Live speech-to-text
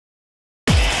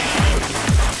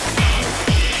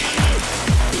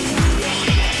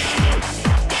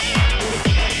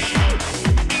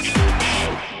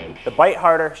The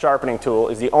BITEHARDER sharpening tool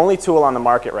is the only tool on the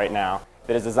market right now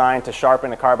that is designed to sharpen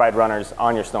the carbide runners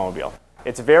on your snowmobile.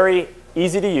 It's very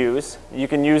easy to use. You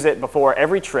can use it before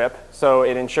every trip, so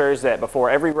it ensures that before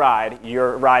every ride,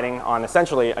 you're riding on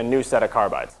essentially a new set of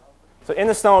carbides. So in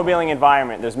the snowmobiling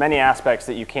environment, there's many aspects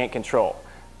that you can't control.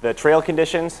 The trail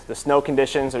conditions, the snow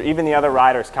conditions, or even the other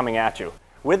riders coming at you.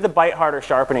 With the BITEHARDER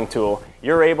sharpening tool,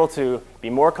 you're able to be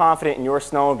more confident in your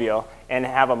snowmobile and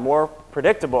have a more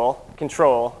predictable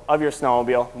control of your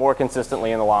snowmobile more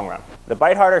consistently in the long run. The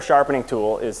BITEHARDER sharpening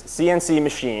tool is CNC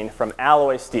machined from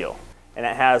alloy steel, and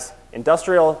it has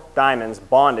industrial diamonds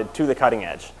bonded to the cutting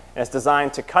edge. And it's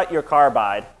designed to cut your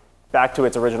carbide back to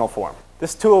its original form.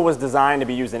 This tool was designed to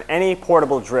be used in any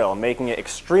portable drill, making it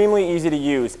extremely easy to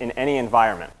use in any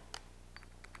environment.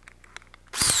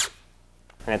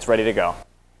 And it's ready to go.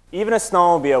 Even a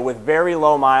snowmobile with very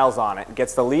low miles on it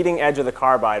gets the leading edge of the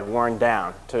carbide worn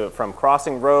down from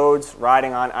crossing roads,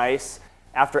 riding on ice.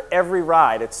 After every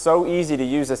ride, it's so easy to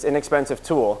use this inexpensive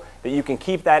tool that you can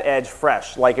keep that edge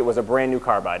fresh like it was a brand new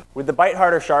carbide. With the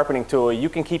BITEHARDER sharpening tool, you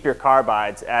can keep your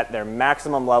carbides at their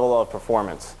maximum level of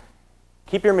performance.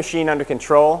 Keep your machine under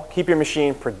control, keep your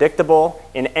machine predictable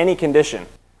in any condition.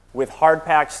 With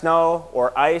hard-packed snow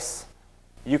or ice,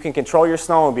 you can control your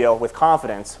snowmobile with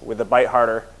confidence with the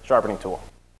BITEHARDER sharpening tool.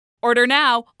 Order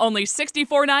now, only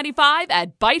 $64.95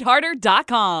 at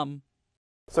BITEHARDER.com.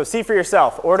 So see for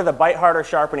yourself. Order the BITEHARDER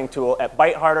sharpening tool at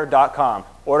BITEHARDER.com.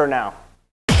 Order now.